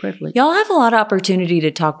what a privilege. Y'all have a lot of opportunity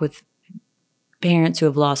to talk with parents who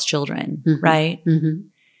have lost children, right? Mm-hmm.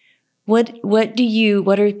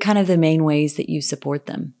 What are kind of the main ways that you support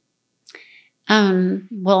them?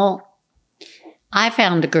 Well, I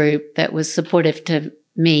found a group that was supportive to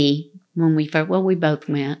me when we both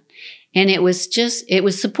went. And it was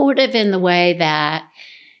supportive in the way that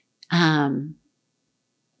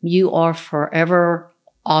you are forever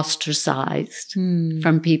ostracized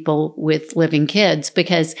from people with living kids,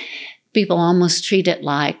 because people almost treat it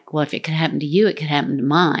like, well, if it could happen to you, it could happen to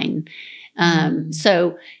mine.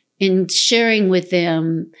 So in sharing with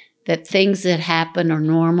them that things that happen are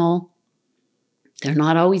normal, they're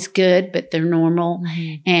not always good, but they're normal.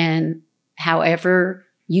 And however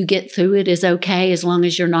you get through it is okay, as long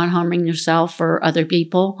as you're not harming yourself or other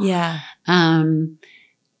people. Yeah.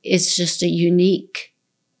 It's just a unique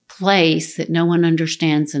place that no one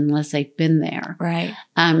understands unless they've been there. Right.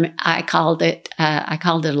 I called it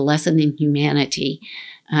a lesson in humanity.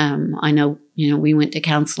 I know, we went to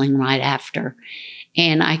counseling right after.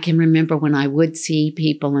 And I can remember when I would see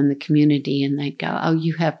people in the community and they'd go, oh,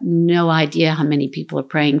 you have no idea how many people are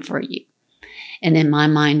praying for you. And in my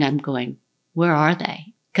mind, I'm going, where are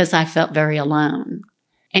they? Because I felt very alone.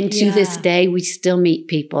 And to this day, we still meet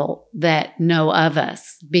people that know of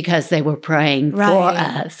us because they were praying for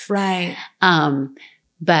us. Right.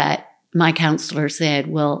 But my counselor said,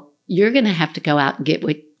 well, you're going to have to go out and get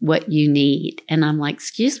what you need. And I'm like,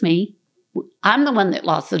 excuse me, I'm the one that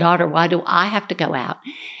lost the daughter. Why do I have to go out?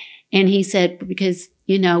 And he said, because,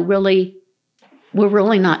 really, we're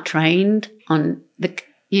really not trained on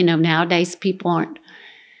nowadays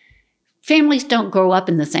families don't grow up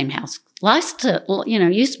in the same house. Used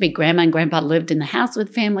to be grandma and grandpa lived in the house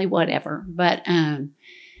with family, whatever. But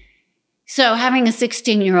so having a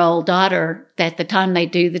 16-year-old daughter, at the time they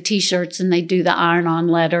do the T-shirts and they do the iron-on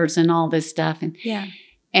letters and all this stuff.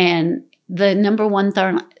 And the number one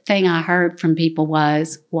thing I heard from people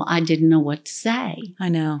was, well, I didn't know what to say. I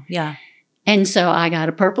know. Yeah. And so I got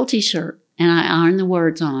a purple T-shirt and I ironed the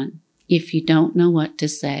words on. If you don't know what to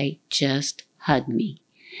say, just hug me.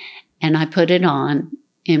 And I put it on.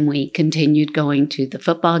 And we continued going to the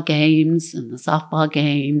football games and the softball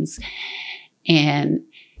games. And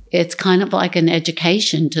it's kind of like an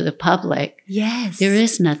education to the public. Yes. There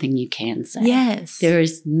is nothing you can say. Yes. There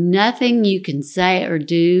is nothing you can say or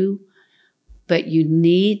do, but you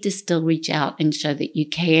need to still reach out and show that you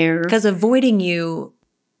care. Because avoiding you.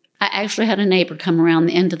 I actually had a neighbor come around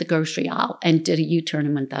the end of the grocery aisle and did a U-turn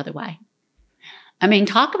and went the other way. I mean,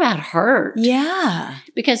 talk about hurt. Yeah.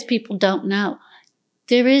 Because people don't know.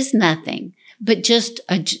 There is nothing but just,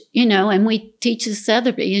 and we teach this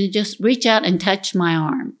other, just reach out and touch my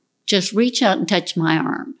arm. Just reach out and touch my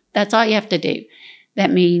arm. That's all you have to do.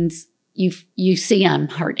 That means you see I'm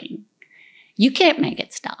hurting. You can't make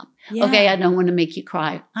it stop. Yeah. Okay, I don't want to make you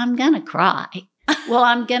cry. I'm going to cry. Well,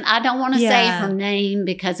 I don't want to say her name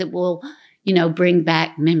because it will, bring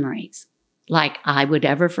back memories. Like I would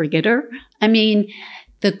ever forget her. I mean,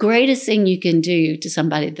 the greatest thing you can do to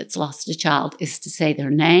somebody that's lost a child is to say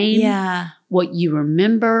their name, what you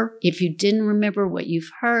remember. If you didn't remember what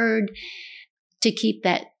you've heard, to keep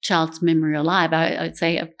that child's memory alive. I'd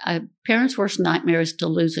say a parent's worst nightmare is to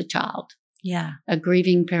lose a child. Yeah. A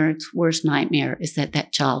grieving parent's worst nightmare is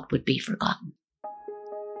that child would be forgotten.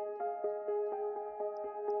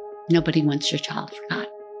 Nobody wants your child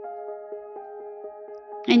forgotten.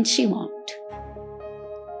 And she won't.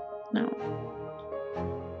 No.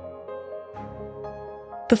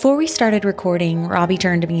 Before we started recording, Robbie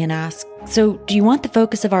turned to me and asked, so do you want the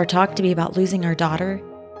focus of our talk to be about losing our daughter?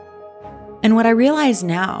 And what I realize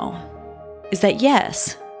now is that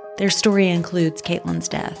yes, their story includes Caitlin's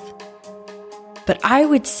death. But I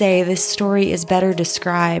would say this story is better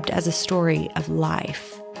described as a story of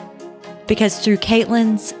life. Because through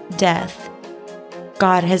Caitlin's death,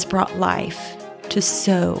 God has brought life to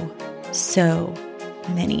so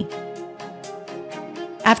many.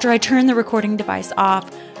 After I turned the recording device off,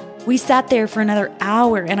 we sat there for another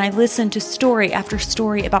hour and I listened to story after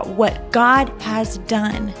story about what God has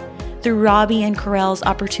done through Robbie and Corell's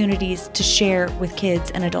opportunities to share with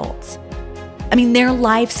kids and adults. I mean, their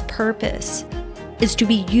life's purpose is to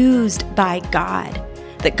be used by God,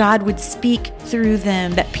 that God would speak through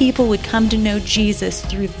them, that people would come to know Jesus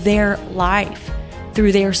through their life,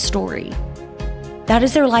 through their story. That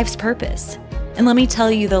is their life's purpose. And let me tell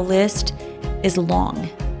you, the list is long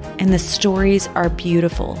and the stories are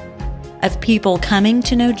beautiful of people coming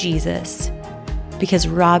to know Jesus because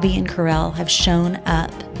Robbie and Corel have shown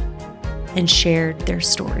up and shared their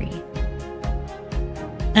story.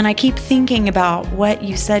 And I keep thinking about what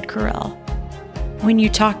you said, Corel, when you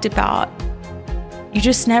talked about you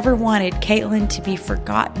just never wanted Caitlin to be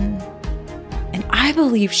forgotten. And I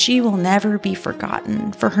believe she will never be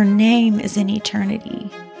forgotten, for her name is in eternity.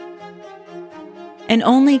 And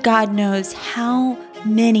only God knows how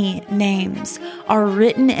many names are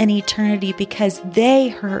written in eternity because they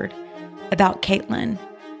heard about Caitlin.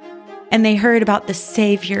 And they heard about the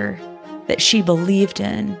Savior that she believed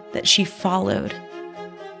in, that she followed.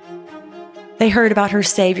 They heard about her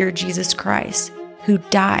Savior, Jesus Christ, who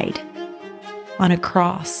died on a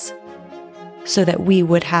cross so that we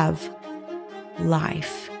would have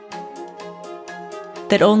life.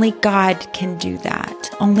 That only God can do that.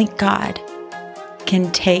 Only God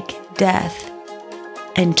can take death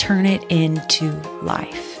and turn it into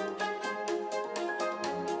life.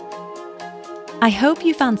 I hope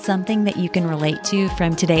you found something that you can relate to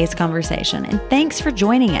from today's conversation, and thanks for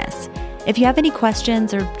joining us. If you have any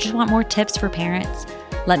questions or just want more tips for parents,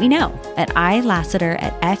 let me know at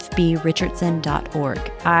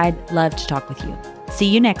ilassiter@fbrichardson.org. I'd love to talk with you. See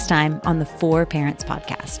you next time on the 4 Parents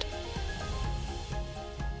Podcast.